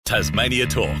Tasmania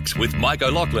Talks with Mike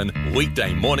O'Loughlin,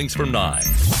 weekday mornings from 9.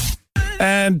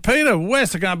 And Peter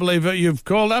West, I can't believe it, you've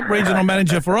called up, Regional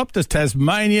Manager for Optus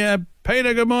Tasmania.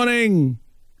 Peter, good morning.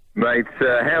 Mate,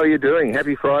 how are you doing?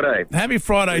 Happy Friday. Happy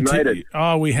Friday We made to it. you.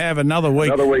 Oh, we have another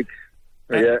week. Another week.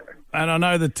 Yeah. And I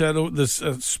know that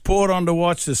there's sport on to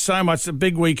watch. There's so much, a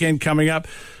big weekend coming up.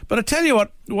 But I tell you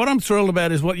what I'm thrilled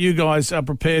about is what you guys are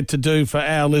prepared to do for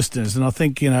our listeners. And I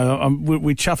think, we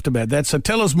chuffed about that. So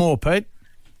tell us more, Pete.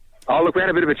 Oh, look, we had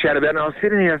a bit of a chat about it, and I was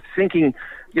sitting here thinking,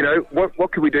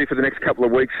 what could we do for the next couple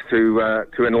of weeks to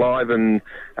enliven,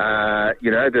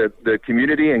 the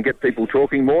community and get people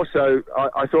talking more. So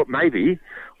I thought maybe,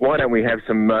 why don't we have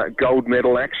some gold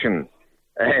medal action?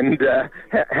 And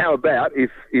how about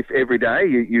if every day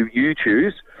you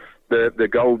choose the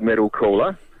gold medal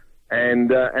caller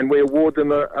and we award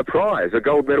them a prize, a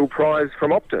gold medal prize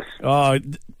from Optus? Oh,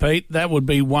 Pete, that would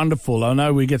be wonderful. I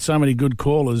know we get so many good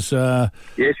callers.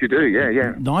 Yes, you do.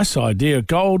 Yeah. Nice idea.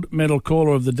 Gold medal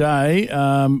caller of the day.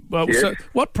 Yes. So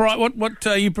what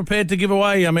are you prepared to give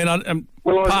away? I mean,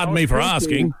 pardon me for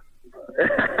asking.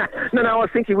 No, I was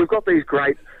thinking we've got these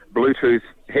great Bluetooth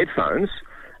headphones.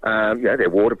 They're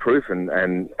waterproof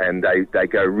and they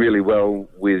go really well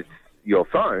with your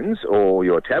phones or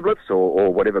your tablets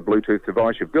or whatever Bluetooth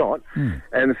device you've got.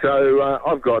 And so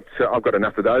I've got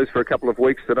enough of those for a couple of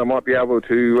weeks that I might be able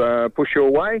to push your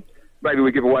way. Maybe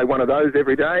we give away one of those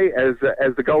every day as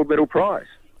the gold medal prize.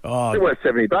 Oh, They're worth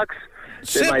 $70.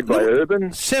 They're made by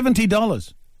Urban.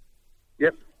 $70.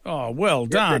 Yep. Oh, well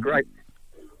done. They're great.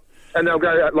 And they'll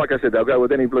go, like I said, they'll go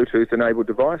with any Bluetooth-enabled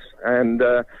device, and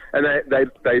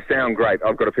they sound great.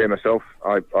 I've got a pair myself.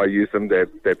 I use them.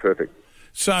 They're perfect.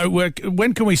 So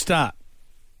when can we start?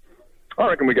 I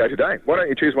reckon we go today. Why don't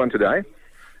you choose one today,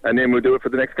 and then we'll do it for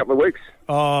the next couple of weeks.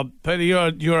 Peter,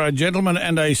 you're a gentleman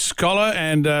and a scholar,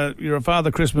 and you're a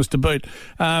Father Christmas to boot.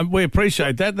 We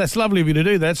appreciate that. That's lovely of you to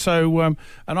do that. So an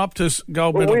Optus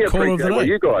gold medal caller of the day. What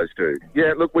you guys do.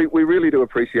 Yeah, look, we really do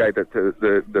appreciate that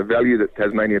the value that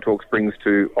Tasmania Talks brings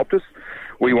to Optus.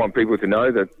 We want people to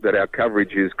know that our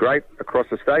coverage is great across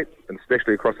the state, and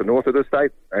especially across the north of the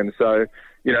state. And so,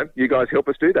 you guys help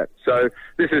us do that. So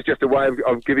this is just a way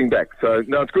of giving back. So,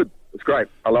 no, it's good. It's great.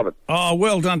 I love it. Oh,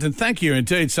 well done, and thank you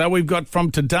indeed. So we've got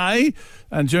from today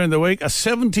and during the week a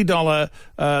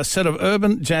 $70 set of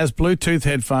Urban Jazz Bluetooth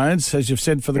headphones, as you've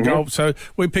said, for the gold. So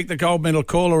we picked the gold medal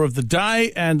caller of the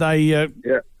day, and they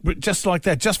just like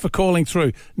that, just for calling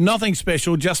through. Nothing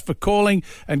special, just for calling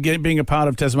and being a part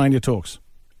of Tasmania Talks.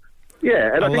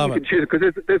 Yeah, and I think you can choose,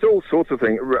 because there's all sorts of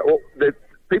things.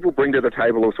 People bring to the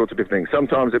table all sorts of different things.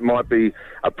 Sometimes it might be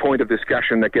a point of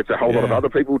discussion that gets a whole lot of other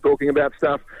people talking about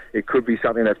stuff. It could be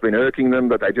something that's been irking them,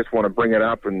 but they just want to bring it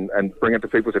up and bring it to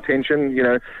people's attention.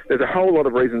 There's a whole lot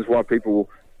of reasons why people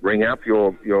bring up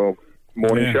your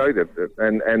morning show.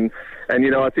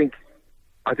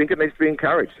 I think it needs to be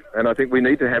encouraged, and I think we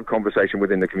need to have conversation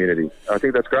within the community. I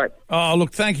think that's great. Oh,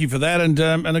 look, thank you for that, and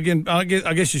again, I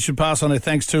guess you should pass on a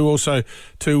thanks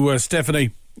to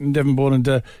Stephanie in Devonport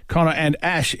and Connor and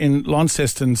Ash in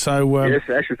Launceston. So yes,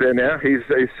 Ash is there now. He's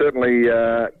certainly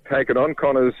taken on.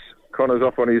 Connor's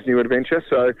off on his new adventure.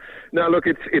 So no, look,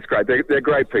 it's great. They're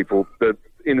great people. The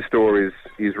in-store is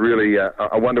really a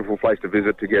wonderful place to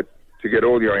visit to get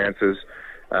all your answers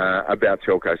about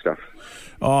telco stuff.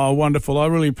 Oh, wonderful. I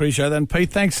really appreciate that. And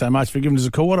Pete, thanks so much for giving us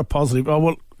a call. What a positive.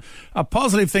 A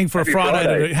positive thing for Happy a Friday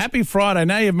Friday. to do. Happy Friday.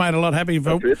 Now you've made a lot happy.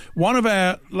 One of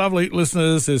our lovely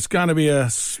listeners is going to be a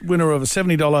winner of a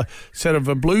 $70 set of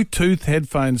Bluetooth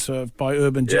headphones by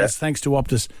Urban Jazz, thanks to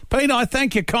Optus. Pete, I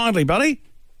thank you kindly, buddy.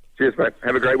 Cheers, mate.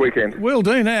 Have a great weekend. Will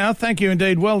do now. Thank you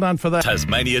indeed. Well done for that.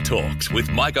 Tasmania Talks with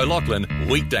Mike O'Loughlin,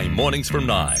 weekday mornings from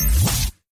 9.